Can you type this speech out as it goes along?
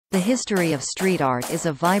The history of street art is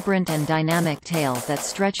a vibrant and dynamic tale that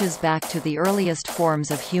stretches back to the earliest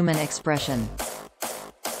forms of human expression.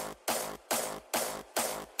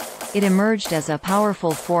 It emerged as a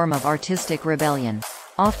powerful form of artistic rebellion,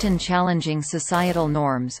 often challenging societal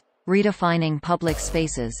norms, redefining public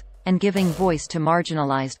spaces, and giving voice to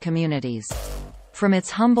marginalized communities. From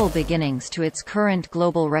its humble beginnings to its current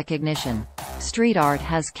global recognition, street art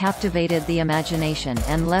has captivated the imagination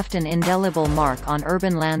and left an indelible mark on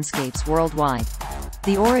urban landscapes worldwide.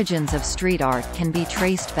 The origins of street art can be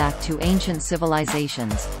traced back to ancient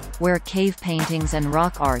civilizations, where cave paintings and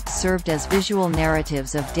rock art served as visual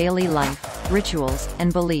narratives of daily life, rituals,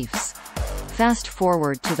 and beliefs. Fast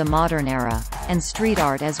forward to the modern era, and street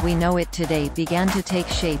art as we know it today began to take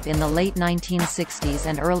shape in the late 1960s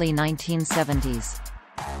and early 1970s.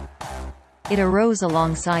 It arose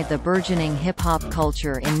alongside the burgeoning hip-hop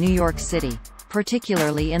culture in New York City,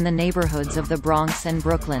 particularly in the neighborhoods of the Bronx and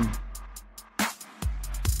Brooklyn.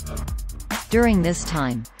 During this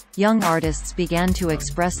time, young artists began to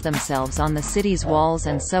express themselves on the city's walls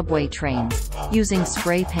and subway trains, using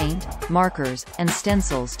spray paint, markers, and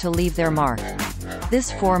stencils to leave their mark.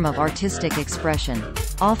 This form of artistic expression,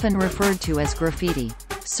 often referred to as graffiti,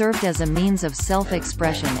 served as a means of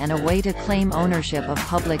self-expression and a way to claim ownership of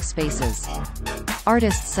public spaces.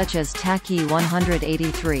 Artists such as Taki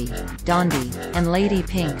 183, Dondi, and Lady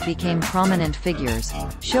Pink became prominent figures,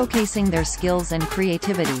 showcasing their skills and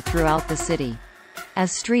creativity throughout the city.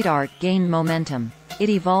 As street art gained momentum, it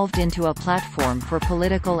evolved into a platform for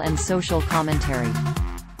political and social commentary.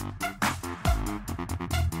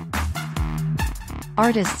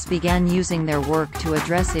 Artists began using their work to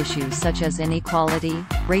address issues such as inequality,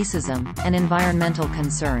 racism, and environmental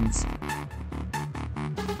concerns.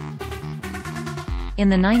 In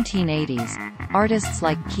the 1980s, artists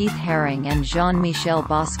like Keith Haring and Jean-Michel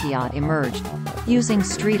Basquiat emerged, using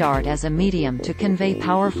street art as a medium to convey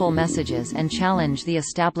powerful messages and challenge the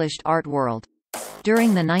established art world.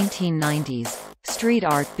 During the 1990s, street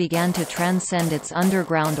art began to transcend its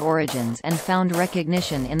underground origins and found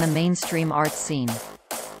recognition in the mainstream art scene.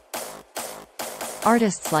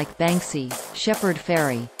 Artists like Banksy, Shepard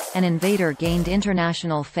Fairey, and Invader gained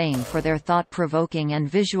international fame for their thought-provoking and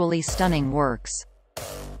visually stunning works.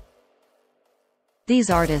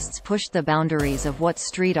 These artists pushed the boundaries of what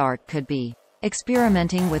street art could be,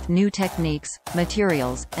 experimenting with new techniques,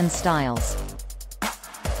 materials, and styles.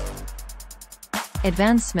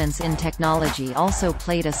 Advancements in technology also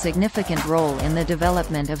played a significant role in the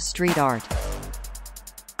development of street art.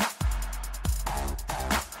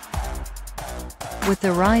 With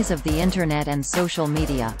the rise of the Internet and social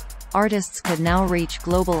media, artists could now reach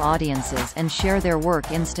global audiences and share their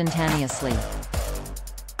work instantaneously.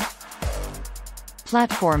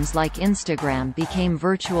 Platforms like Instagram became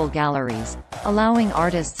virtual galleries, allowing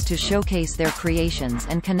artists to showcase their creations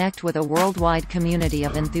and connect with a worldwide community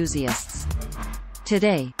of enthusiasts.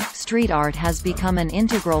 Today, street art has become an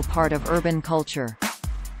integral part of urban culture.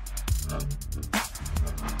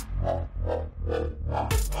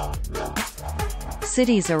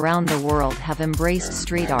 Cities around the world have embraced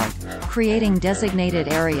street art, creating designated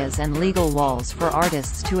areas and legal walls for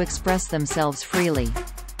artists to express themselves freely.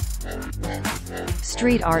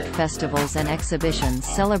 Street art festivals and exhibitions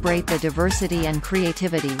celebrate the diversity and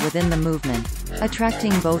creativity within the movement,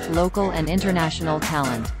 attracting both local and international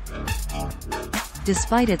talent.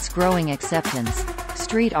 Despite its growing acceptance,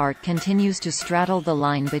 street art continues to straddle the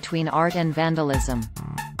line between art and vandalism.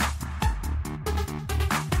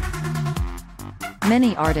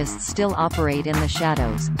 Many artists still operate in the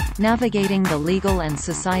shadows, navigating the legal and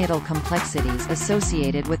societal complexities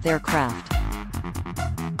associated with their craft.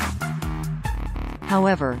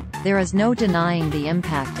 However, there is no denying the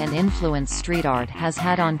impact and influence street art has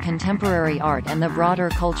had on contemporary art and the broader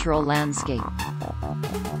cultural landscape.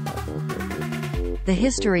 The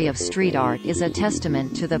history of street art is a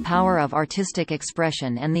testament to the power of artistic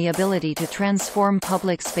expression and the ability to transform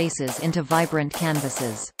public spaces into vibrant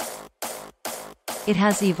canvases. It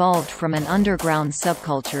has evolved from an underground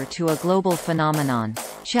subculture to a global phenomenon,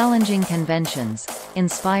 challenging conventions,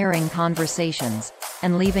 inspiring conversations,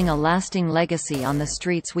 and leaving a lasting legacy on the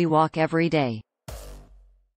streets we walk every day.